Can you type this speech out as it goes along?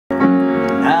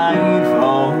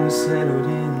nightfall settled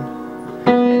in,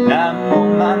 and I'm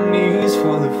on my knees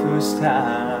for the first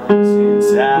time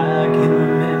since I can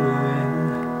remember.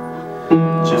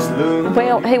 Just look.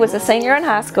 Well, he was a senior in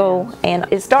high school, and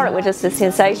it started with just a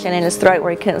sensation in his throat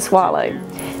where he couldn't swallow,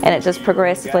 and it just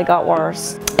progressively got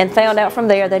worse. And found out from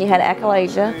there that he had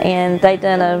achalasia, and they'd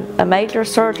done a major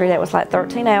surgery that was like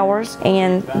 13 hours,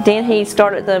 and then he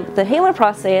started the healing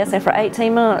process, and for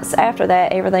 18 months after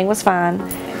that everything was fine.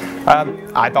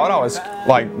 I thought I was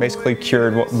like basically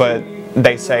cured, but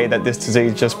they say that this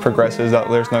disease just progresses, that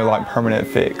there's no like permanent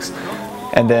fix.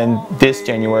 And then this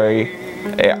January,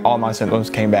 all my symptoms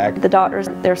came back. The doctors,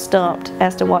 they're stumped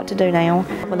as to what to do now.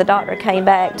 When the doctor came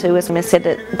back to us and said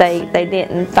that they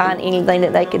didn't find anything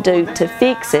that they could do to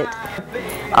fix it,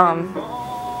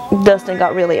 Dustin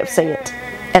got really upset.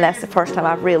 And that's the first time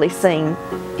I've really seen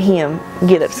him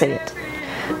get upset.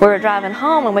 We were driving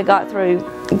home and we got through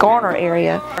Garner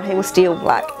area. He was still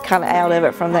like kind of out of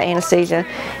it from the anesthesia.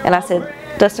 And I said,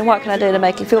 Dustin, what can I do to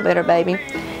make you feel better, baby?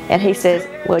 And he says,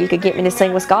 well, you could get me to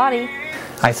sing with Scotty.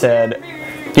 I said,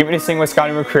 get me to sing with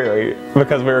Scotty McCreery,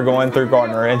 because we were going through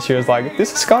Garner, and she was like,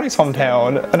 this is Scotty's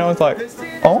hometown. And I was like,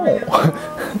 oh.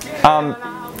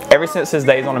 Ever since his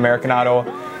days on American Idol,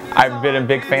 I've been a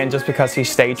big fan just because he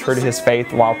stayed true to his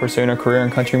faith while pursuing a career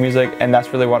in country music, and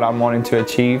that's really what I'm wanting to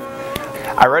achieve.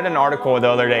 I read an article the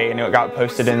other day, and it got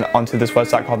posted onto this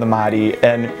website called The Mighty,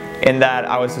 and in that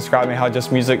I was describing how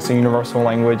just music's a universal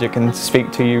language. It can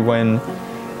speak to you when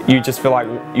you just feel like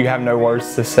you have no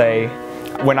words to say.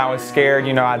 When I was scared,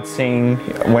 you know, I'd sing.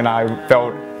 When I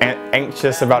felt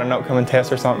anxious about an upcoming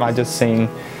test or something, I'd just sing.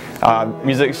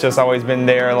 Music's just always been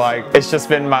there. Like, it's just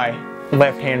been my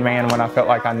left-hand man when I felt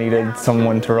like I needed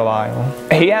someone to rely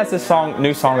on. He has this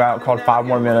new song out called 5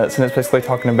 More Minutes, and it's basically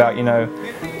talking about, you know,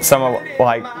 some of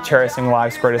like cherishing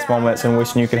life's greatest moments and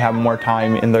wishing you could have more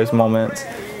time in those moments.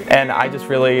 And I just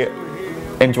really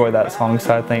enjoy that song,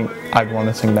 so I think I'd want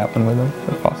to sing that one with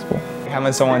him if possible.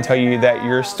 Having someone tell you that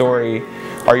your story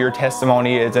or your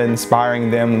testimony is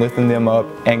inspiring them, lifting them up,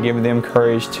 and giving them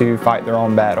courage to fight their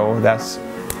own battle, that's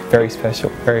very special,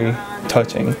 very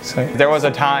touching. So there was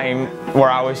a time where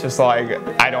I was just like,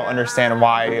 I don't understand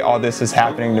why all this is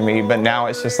happening to me, but now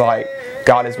it's just like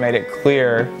God has made it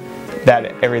clear that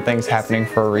everything's happening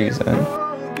for a reason.